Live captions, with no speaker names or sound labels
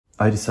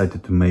I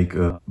decided to make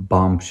a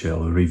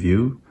bombshell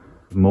review.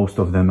 Most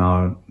of them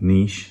are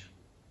niche.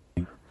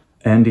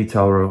 Andy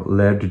Tower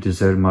L'air du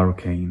désert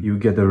Marocain. You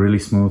get a really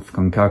smooth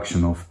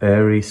concoction of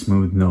airy,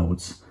 smooth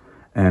notes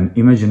and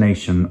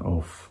imagination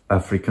of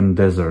African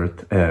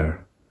desert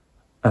air.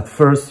 At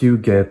first you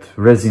get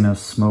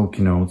resinous,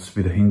 smoky notes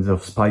with hints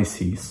of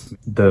spices.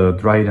 The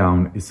dry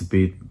down is a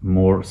bit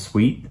more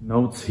sweet.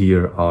 Notes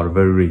here are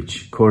very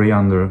rich.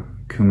 Coriander,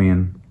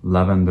 cumin,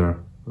 lavender,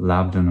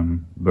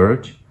 labdanum,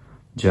 birch,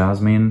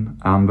 jasmine,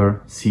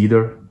 amber,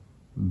 cedar,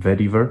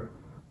 vetiver,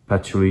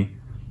 patchouli,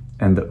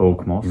 and the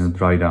oak moss in a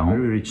dry down.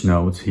 Very rich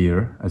notes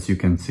here, as you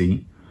can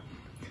see.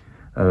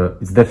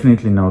 It's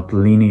definitely not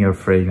linear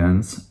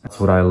fragrance. That's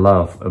what I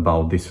love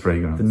about this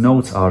fragrance. The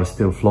notes are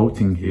still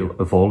floating here,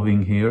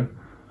 evolving here,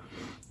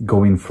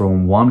 going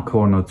from one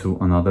corner to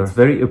another. It's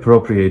very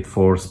appropriate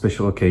for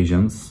special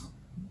occasions,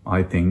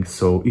 I think.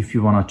 So if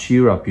you want to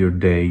cheer up your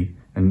day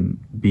and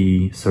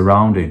be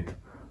surrounded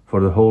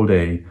for the whole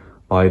day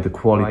by the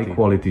high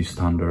quality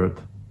standard,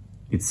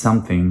 it's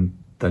something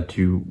that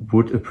you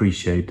would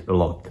appreciate a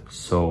lot.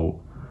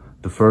 So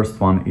the first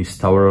one is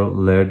Tower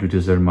L'air du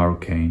désert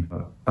Marocain.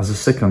 As a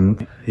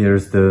second,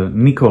 here's the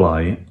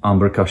Nicolai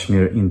Ambre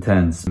Cashmere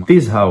Intense.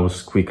 This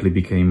house quickly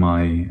became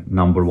my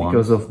number one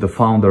because of the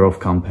founder of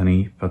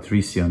company,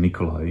 Parfums de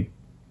Nicolai,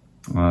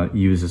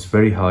 uses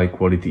very high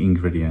quality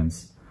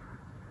ingredients.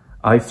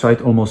 I've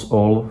tried almost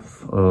all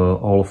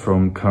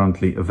from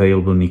currently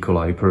available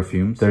Nicolai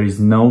perfumes. There is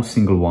no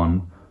single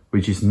one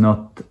which is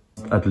not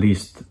at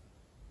least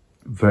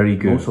very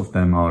good. Most of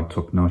them are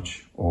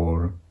top-notch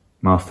or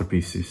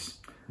masterpieces.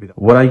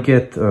 What I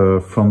get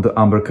from the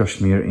Ambre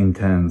Cashmere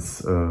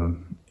Intense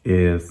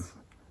is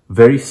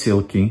very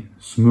silky,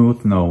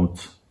 smooth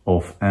notes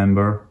of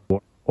amber,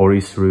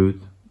 orris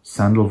root,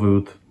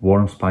 sandalwood,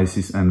 warm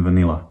spices and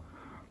vanilla.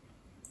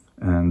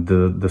 And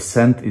the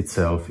scent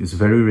itself is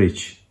very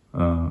rich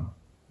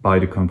by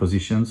the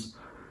compositions,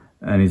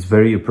 and it's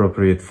very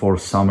appropriate for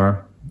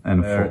summer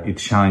and where it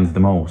shines the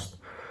most.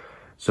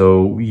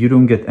 So you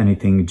don't get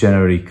anything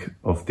generic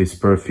of this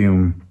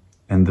perfume,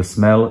 and the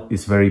smell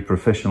is very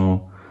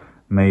professional,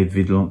 made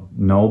with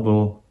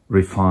noble,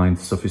 refined,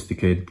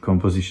 sophisticated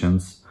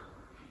compositions.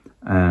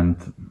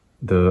 And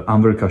the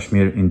Ambre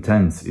Cashmere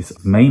Intense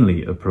is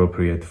mainly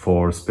appropriate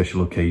for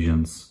special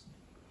occasions.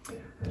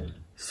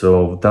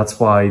 So that's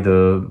why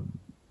the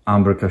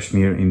Ambre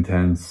Cashmere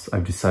Intense,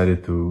 I've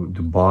decided to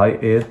buy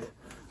it,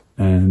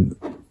 and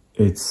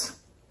it's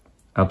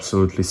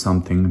absolutely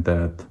something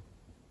that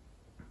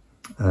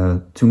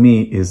to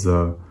me is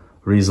a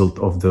result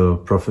of the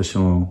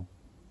professional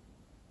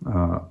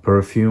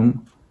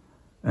perfume,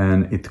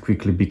 and it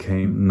quickly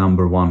became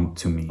number one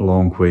to me,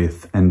 along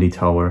with Andy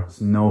Tower.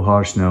 No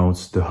harsh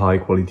notes, the high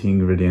quality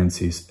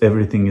ingredients,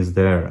 everything is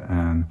there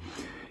and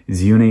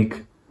it's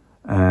unique,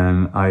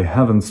 and I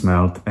haven't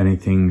smelled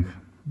anything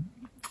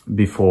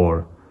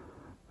before.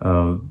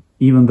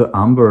 Even the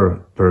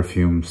amber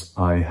perfumes,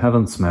 I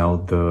haven't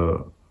smelled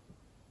the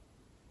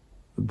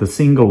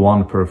single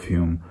one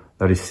perfume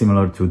that is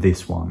similar to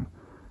this one.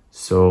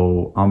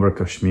 So Ambre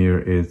Cashmere,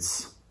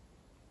 it's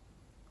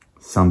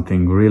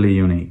something really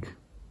unique.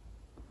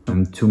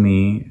 And to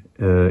me,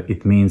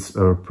 it means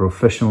a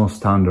professional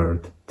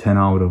standard, 10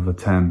 out of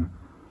 10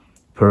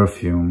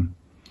 perfume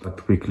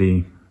that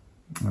quickly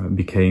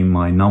became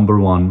my number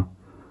one,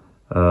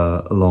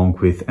 along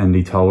with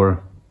Andy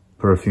Tower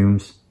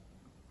perfumes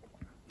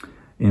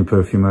in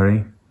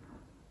perfumery.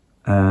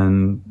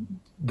 And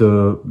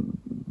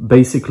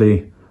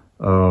basically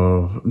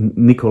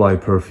Nicolai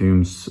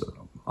perfumes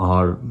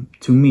are,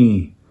 to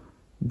me,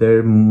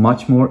 they're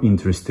much more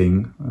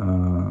interesting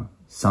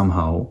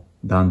somehow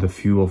than the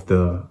few of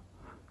the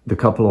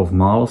couple of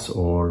mals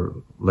or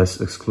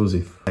less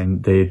exclusive,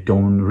 and they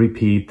don't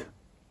repeat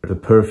the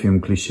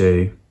perfume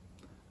cliche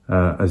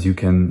as you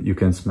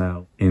can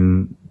smell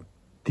in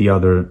the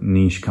other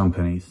niche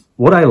companies.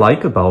 What I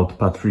like about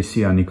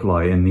Patricia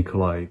Nicolai and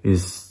Nicolai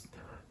is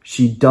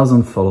she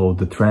doesn't follow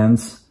the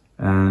trends,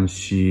 and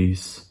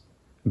she's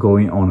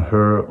going on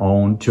her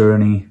own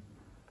journey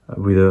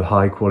with a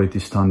high quality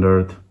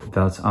standard.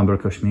 That's Ambre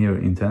Cashmere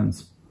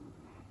Intense.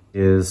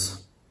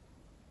 Is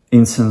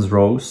Incense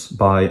Rose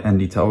by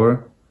Andy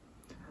Tower.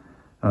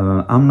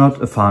 I'm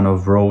not a fan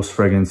of rose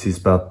fragrances,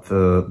 but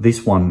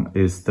this one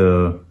is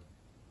the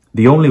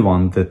only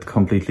one that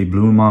completely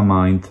blew my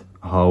mind,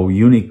 how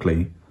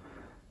uniquely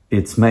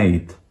it's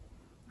made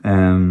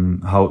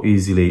and how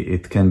easily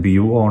it can be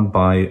worn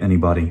by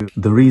anybody.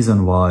 The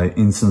reason why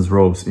Incense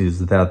Rose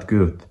is that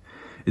good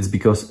is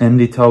because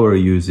Andy Tower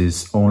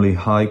uses only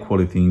high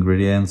quality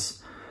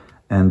ingredients,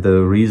 and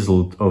the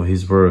result of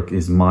his work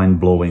is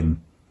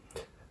mind-blowing.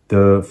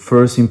 The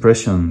first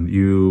impression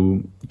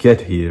you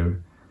get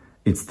here,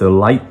 it's the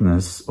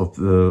lightness of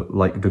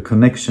the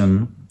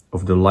connection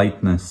of the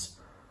lightness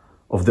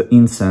of the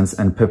incense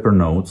and pepper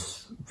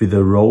notes with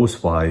the rose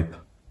vibe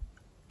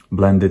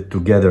blended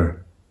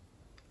together.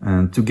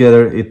 And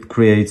together it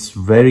creates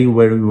very,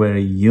 very,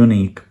 very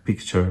unique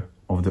picture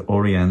of the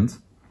Orient.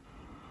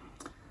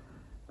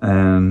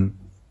 And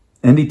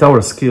Andy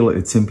Tauer's skill,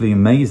 it's simply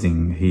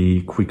amazing.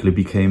 He quickly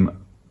became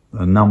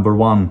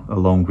 #1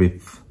 along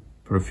with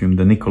Parfums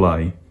de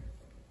Nicolai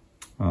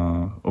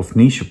of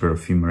niche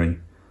perfumery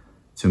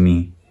to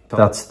me.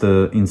 That's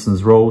the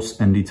Incense Rose,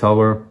 Andy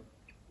Tauer,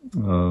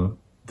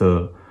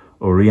 the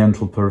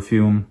Oriental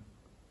perfume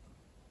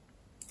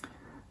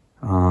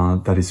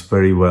that is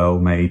very well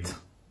made.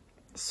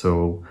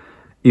 So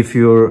if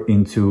you're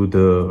into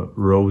the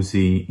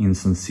rosy,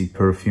 incensey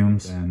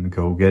perfumes, then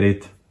go get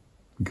it,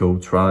 go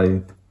try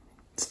it.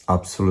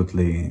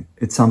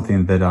 It's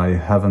something that I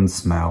haven't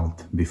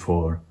smelled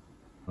before.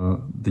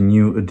 The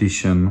new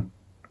edition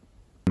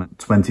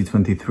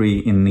 2023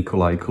 in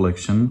Nicolai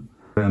collection.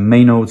 The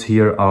main notes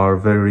here are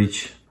very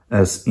rich,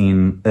 as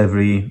in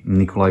every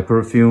Nicolai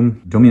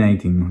perfume.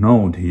 Dominating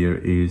note here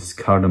is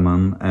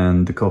cardamom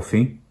and the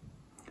coffee.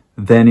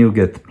 Then you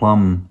get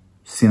plum,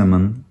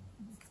 cinnamon,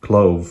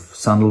 clove,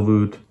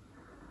 sandalwood,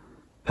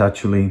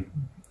 patchouli,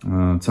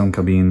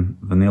 tonka bean,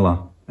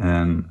 vanilla,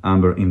 and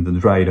amber in the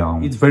dry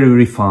down. It's very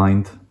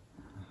refined.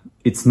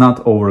 It's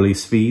not overly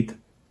sweet.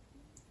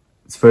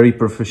 It's very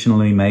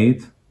professionally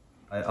made.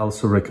 I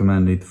also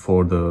recommend it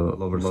for the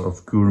lovers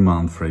of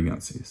gourmand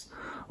fragrances.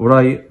 What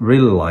I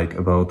really like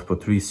about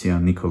Patricia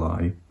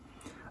Nicolai,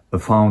 the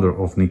founder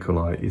of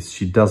Nicolai, is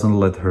she doesn't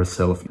let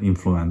herself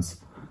influence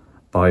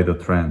by the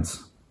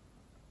trends.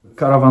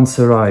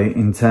 Caravanserail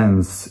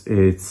Intense,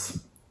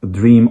 it's a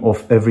dream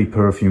of every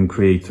perfume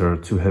creator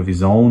to have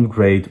his own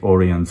great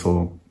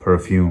oriental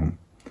perfume.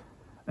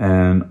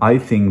 And I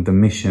think the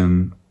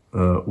mission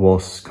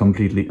was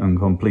completely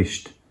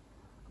accomplished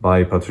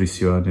by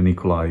Patricia de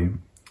Nicolai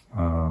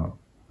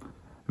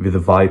with the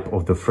vibe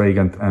of the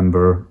fragrant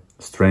amber,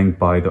 strengthened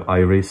by the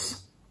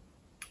iris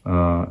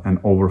and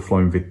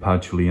overflowing with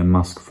patchouli and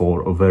musk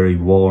for a very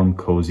warm,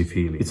 cozy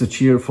feeling. It's a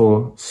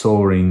cheerful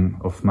souring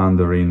of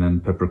mandarin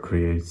and pepper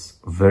creates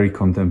a very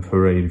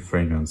contemporary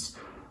fragrance.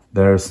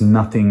 There's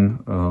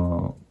nothing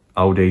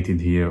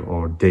outdated here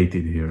or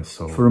dated here.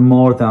 So for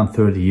more than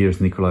 30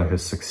 years, Nicolai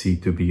has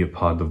succeeded to be a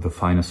part of the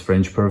finest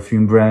French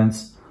perfume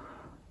brands.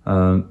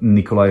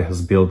 Nicolai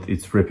has built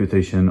its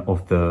reputation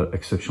of the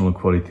exceptional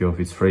quality of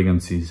its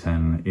fragrances,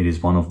 and it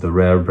is one of the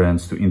rare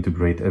brands to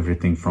integrate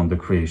everything from the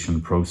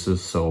creation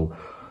process. So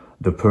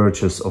the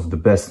purchase of the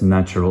best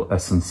natural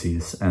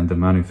essences and the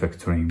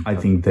manufacturing, I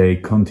think they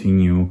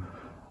continue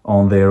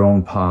on their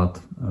own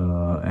path,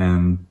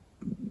 and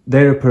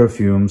their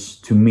perfumes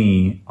to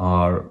me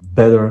are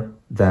better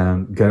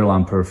than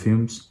Guerlain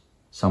perfumes,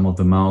 some of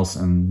the males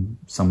and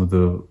some of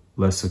the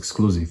less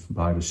exclusive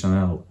by the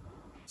Chanel.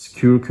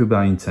 Cuir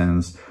Cuba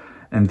Intense,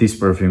 and this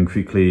perfume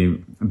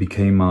quickly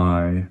became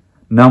my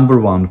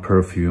 #1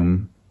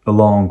 perfume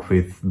along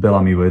with Belle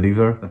Ame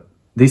Vetiver.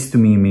 This to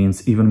me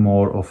means even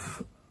more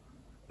of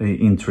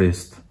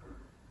interest.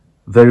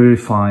 Very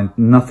refined,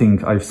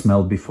 nothing I've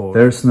smelled before.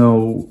 There's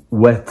no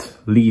wet,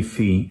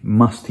 leafy,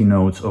 musty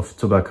notes of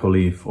tobacco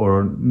leaf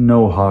or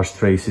no harsh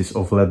traces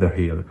of leather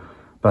here.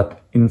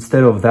 But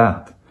instead of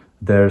that,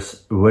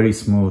 there's a very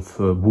smooth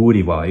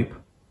woody vibe.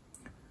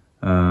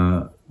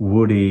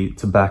 Woody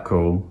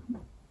tobacco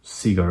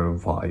cigar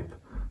vibe.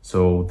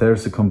 So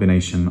there's a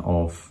combination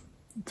of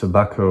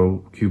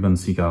tobacco, Cuban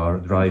cigar,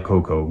 dry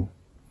cocoa.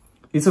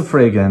 It's a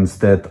fragrance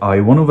that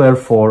I want to wear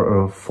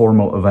for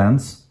formal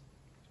events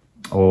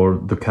or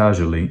the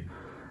casually,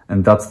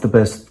 and that's the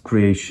best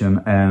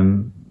creation.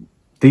 And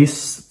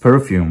this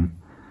perfume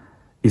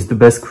is the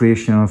best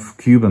creation of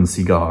Cuban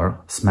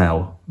cigar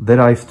smell that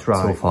I've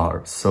tried so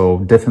far. So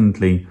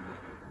definitely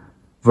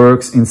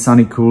works in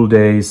sunny, cool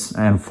days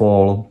and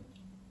fall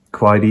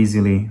quite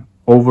easily.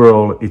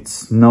 Overall,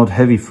 it's not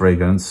heavy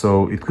fragrance,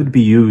 so it could be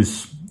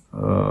used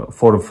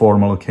for a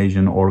formal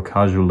occasion or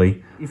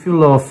casually. If you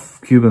love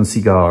Cuban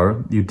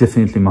cigar, you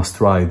definitely must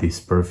try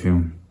this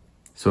perfume.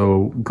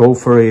 So go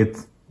for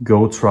it,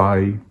 go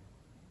try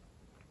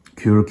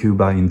Cuir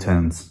Cuba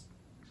Intense.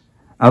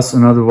 As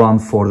another one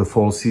for the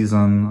fall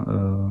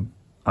season,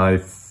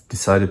 I've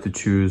decided to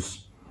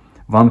choose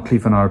Van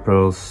Cleef &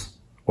 Arpels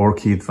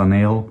Orchid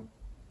Vanille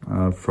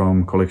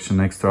from collection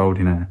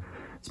Extraordinaire.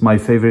 It's my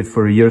favorite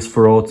for years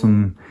for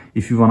autumn.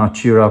 If you wanna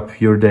cheer up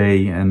your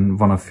day and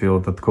wanna feel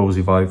that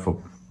cozy vibe of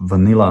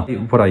vanilla.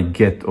 What I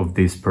get of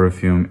this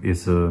perfume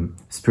is a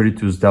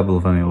Spiritus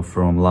Double Vanille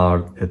from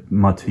L'Art et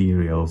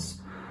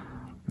Materials,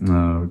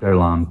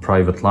 Guerlain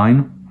private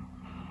line.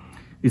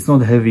 It's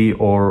not heavy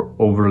or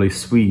overly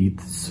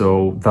sweet,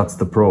 so that's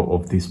the pro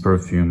of this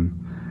perfume.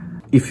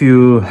 If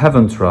you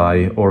haven't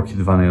tried Orchid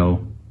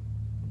Vanille,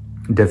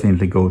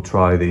 definitely go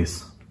try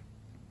this.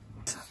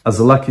 As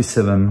a lucky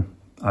 7,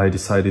 I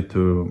decided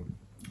to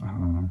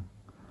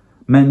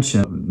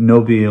mention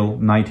Nobile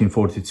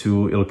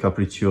 1942 Il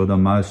Cappricio del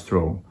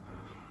Maestro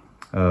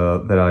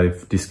that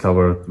I've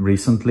discovered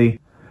recently.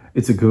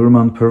 It's a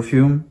gourmand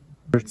perfume.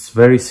 It's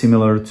very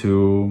similar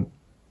to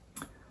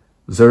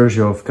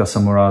Xerjoff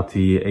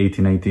Casamorati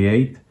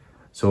 1888.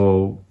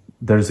 So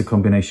there's a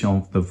combination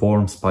of the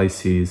warm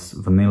spices,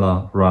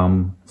 vanilla,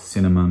 rum,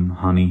 cinnamon,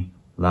 honey,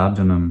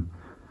 labdanum.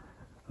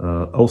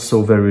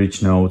 Also very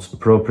rich notes,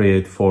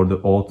 appropriate for the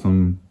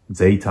autumn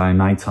daytime,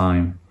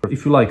 nighttime.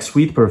 If you like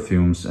sweet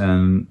perfumes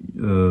and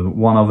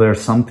wanna wear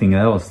something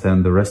else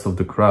than the rest of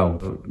the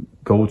crowd,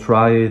 go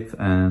try it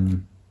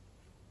and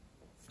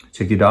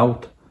check it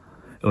out.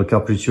 El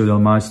Cappricio del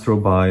Maestro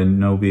by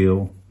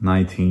Nobile,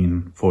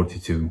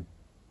 1942.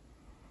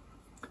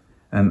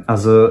 And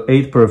as a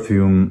 8th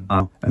perfume,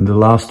 and the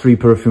last 3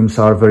 perfumes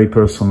are very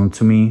personal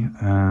to me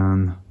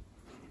and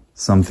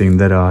something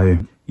that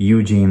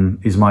Eugene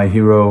is my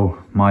hero,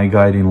 my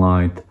guiding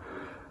light.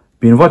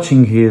 Been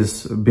watching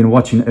his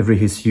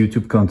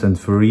YouTube content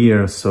for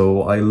years,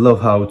 so I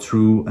love how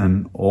true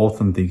and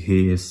authentic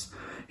he is.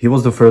 He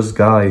was the first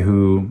guy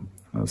who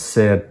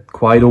said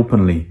quite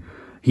openly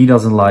he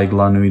doesn't like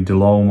La Nuit de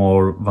l'Homme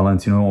or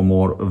Valentino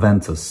or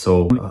Ventus.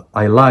 So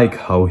I like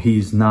how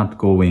he's not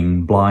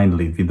going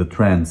blindly with the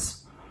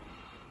trends.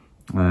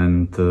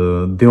 And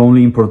the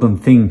only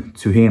important thing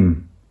to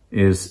him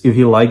is if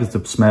he likes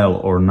the smell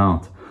or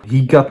not.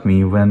 He got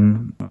me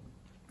when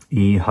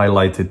he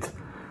highlighted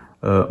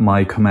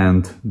my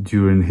comment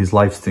during his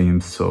live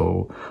streams.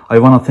 So I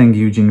want to thank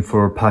Eugene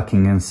for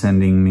packing and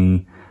sending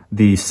me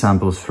these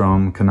samples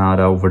from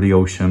Canada over the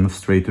ocean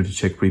straight to the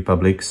Czech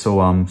Republic. So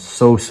I'm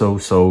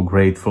so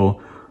grateful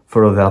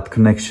for that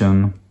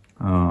connection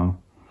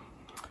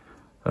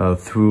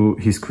through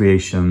his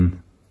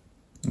creation,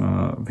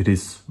 with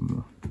his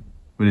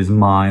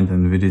mind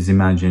and with his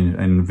imagination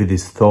and with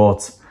his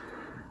thoughts.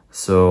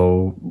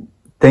 So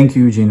thank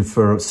you, Eugene,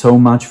 for so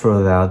much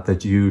for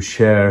that you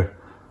share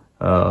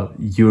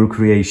your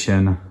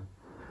creation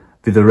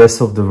with the rest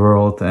of the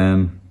world,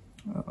 and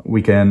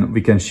we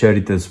can share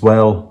it as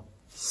well.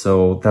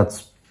 So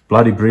that's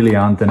bloody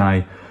brilliant, and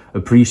I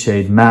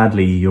appreciate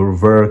madly your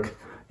work,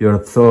 your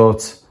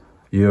thoughts,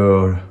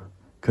 your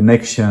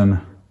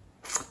connection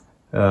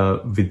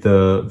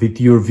with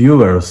your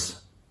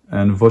viewers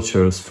and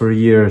watchers for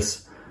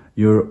years.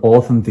 Your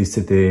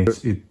authenticity,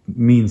 it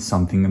means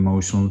something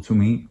emotional to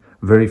me.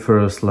 Very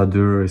first La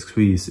Douleur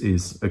Exquise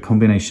is a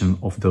combination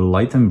of the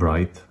light and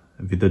bright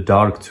with the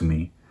dark to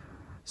me.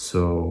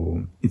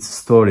 So it's a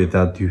story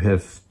that you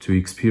have to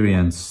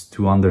experience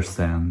to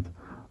understand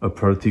a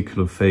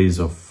particular phase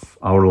of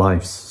our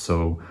lives.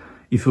 So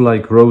if you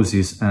like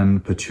roses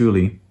and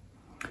patchouli,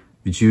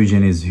 which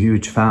Eugene is a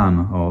huge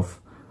fan of,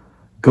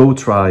 go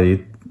try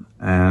it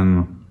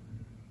and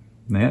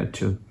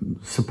to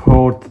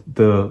support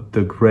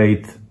the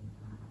great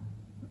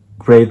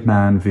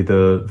man with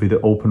the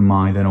open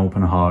mind and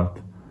open heart.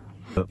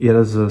 It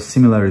has a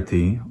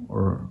similarity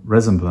or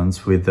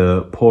resemblance with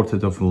the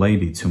Portrait of a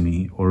Lady to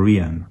me, or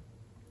Rien.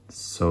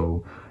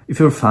 So if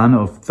you're a fan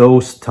of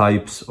those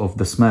types of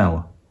the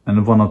smell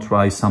and want to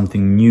try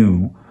something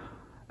new,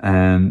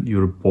 and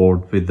you're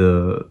bored with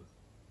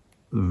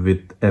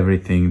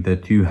everything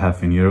that you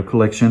have in your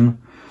collection,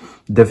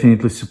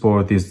 definitely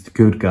support this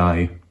good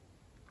guy.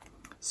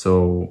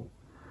 So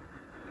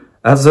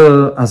as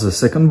a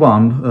second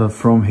one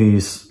from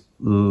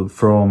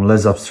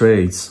Les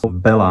Abstraits,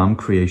 Belle Ame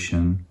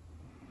creation,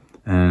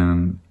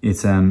 and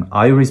it's an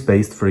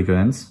iris-based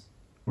fragrance,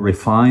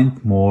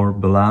 refined, more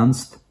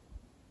balanced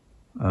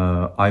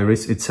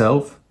iris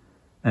itself,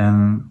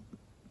 and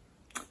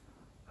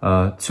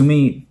to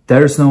me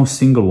there's no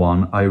single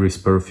one iris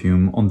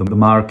perfume on the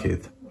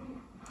market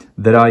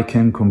that I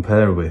can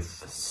compare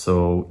with.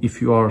 So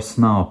if you are a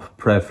snob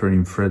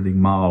preferring Frédéric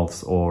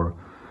Malle's or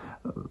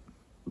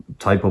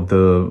type of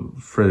the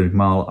Frédéric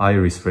Malle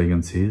iris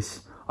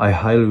fragrances, I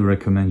highly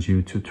recommend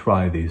you to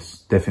try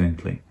this,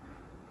 definitely.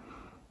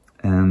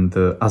 And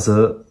as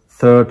a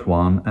third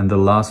one and the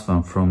last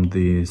one from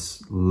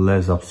this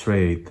Les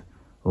Abstraits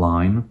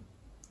line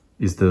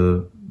is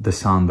the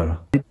Cendres.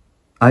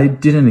 I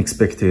didn't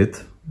expect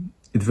it.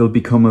 It will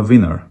become a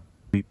winner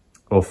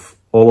of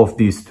all of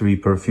these 3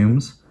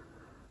 perfumes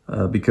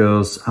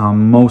because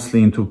I'm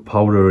mostly into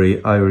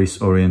powdery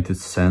iris oriented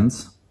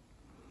scents.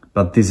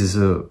 But this is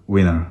a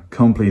winner,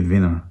 complete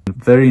winner.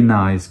 Very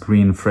nice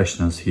green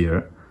freshness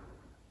here,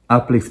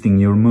 uplifting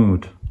your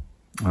mood.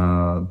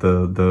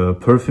 The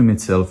perfume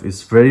itself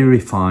is very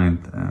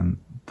refined, and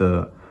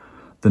the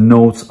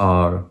notes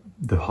are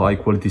the high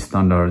quality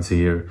standards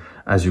here,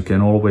 as you can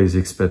always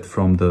expect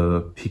from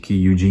the picky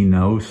Eugene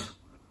nose.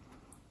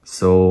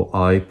 So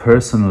I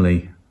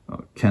personally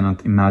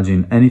cannot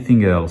imagine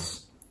anything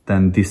else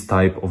than this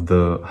type of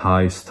the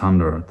high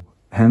standard.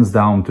 Hands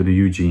down to the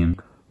Eugene,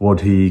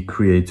 what he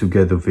created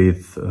together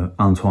with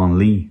Antoine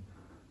Lee.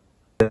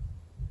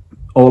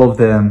 All of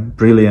them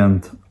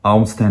brilliant,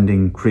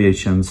 outstanding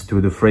creations to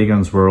the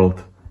fragrance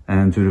world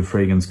and to the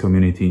fragrance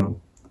community.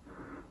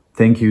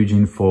 Thank you,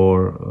 Eugene,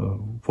 for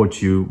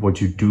what you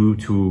do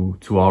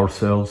to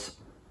ourselves,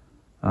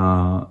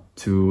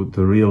 to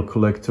the real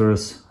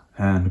collectors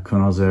and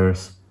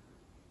connoisseurs,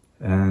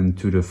 and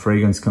to the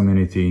fragrance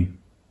community.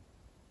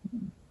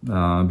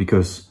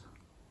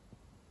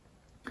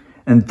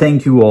 And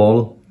thank you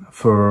all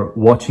for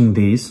watching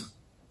these,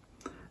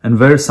 and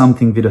wear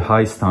something with a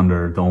high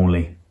standard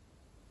only.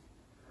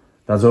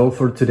 That's all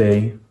for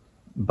today.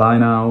 Bye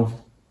now,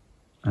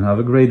 and have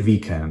a great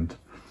weekend.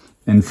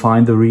 And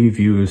find the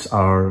reviews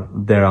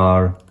there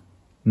are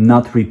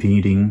not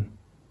repeating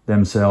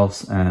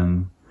themselves,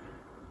 and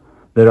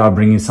they are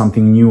bringing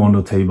something new on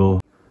the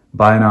table.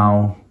 Buy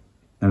now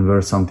and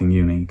wear something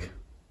unique.